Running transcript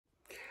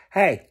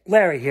Hey,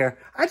 Larry here.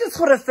 I just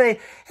want to say,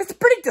 it's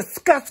pretty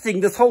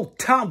disgusting, this whole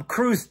Tom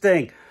Cruise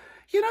thing.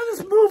 You know,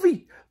 this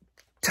movie,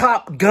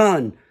 Top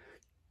Gun,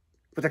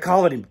 but they're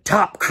calling him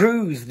Top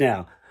Cruise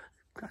now.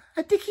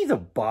 I think he's a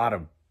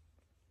bottom.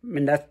 I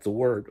mean, that's the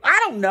word. I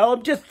don't know.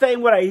 I'm just saying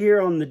what I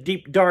hear on the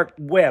deep, dark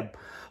web.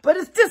 But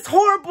it's just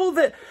horrible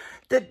that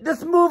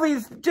this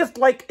movie's just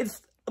like,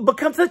 it's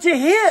become such a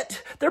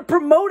hit. They're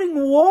promoting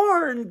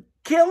war and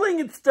killing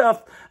and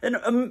stuff.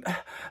 And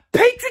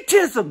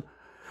patriotism.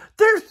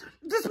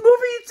 This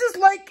movie is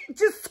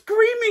just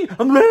screaming,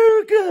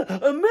 America,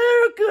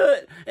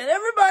 America. And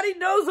everybody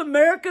knows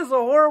America's a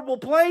horrible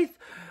place.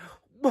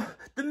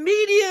 The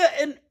media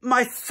and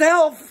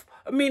myself,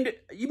 I mean,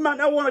 you might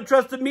not want to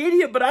trust the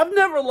media, but I've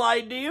never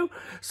lied to you.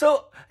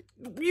 So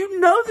you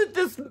know that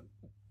this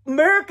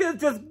America has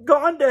just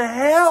gone to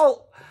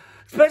hell,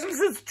 especially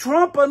since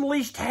Trump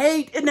unleashed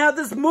hate. And now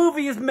this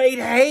movie has made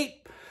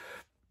hate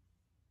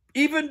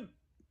even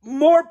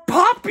more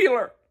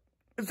popular.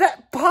 Is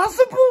that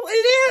possible?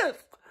 It is.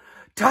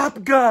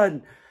 Top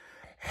Gun,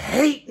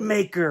 Hate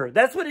Maker.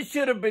 That's what it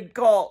should have been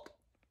called.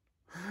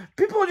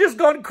 People have just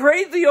gone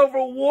crazy over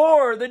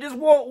war. They just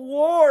want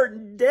war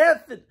and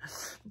death. And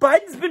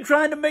Biden's been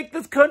trying to make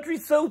this country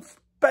so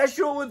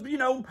special with, you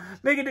know,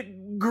 making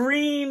it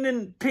green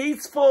and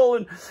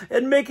peaceful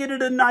and making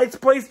it a nice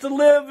place to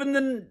live.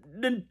 And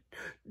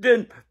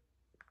then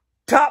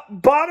top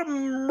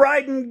bottom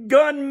riding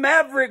gun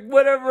maverick,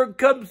 whatever,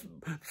 comes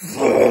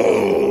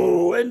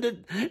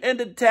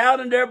into town,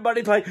 and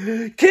everybody's like,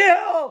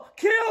 kill,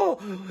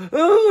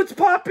 ooh, it's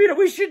popular,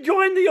 we should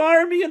join the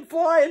army and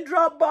fly and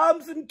drop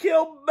bombs and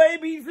kill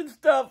babies and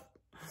stuff.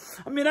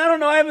 I mean, I don't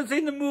know, I haven't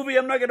seen the movie,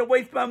 I'm not going to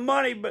waste my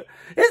money, but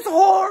it's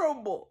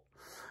horrible.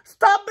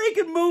 Stop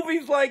making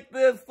movies like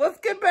this. Let's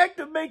get back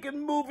to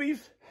making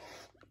movies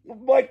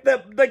like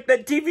that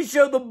TV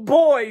show, The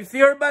Boys.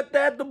 You heard about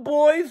that, The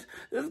Boys?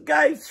 This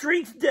guy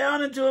shrinks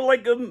down into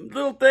like a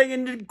little thing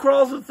and then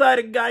crawls inside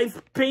a guy's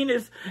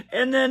penis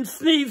and then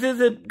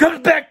sneezes and comes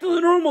back to the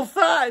normal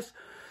size.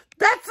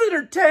 That's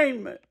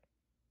entertainment.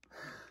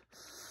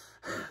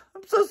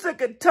 I'm so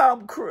sick of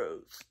Tom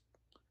Cruise.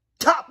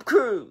 Top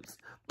Cruise.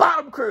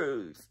 Bottom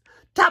Cruise.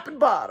 Top and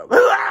bottom.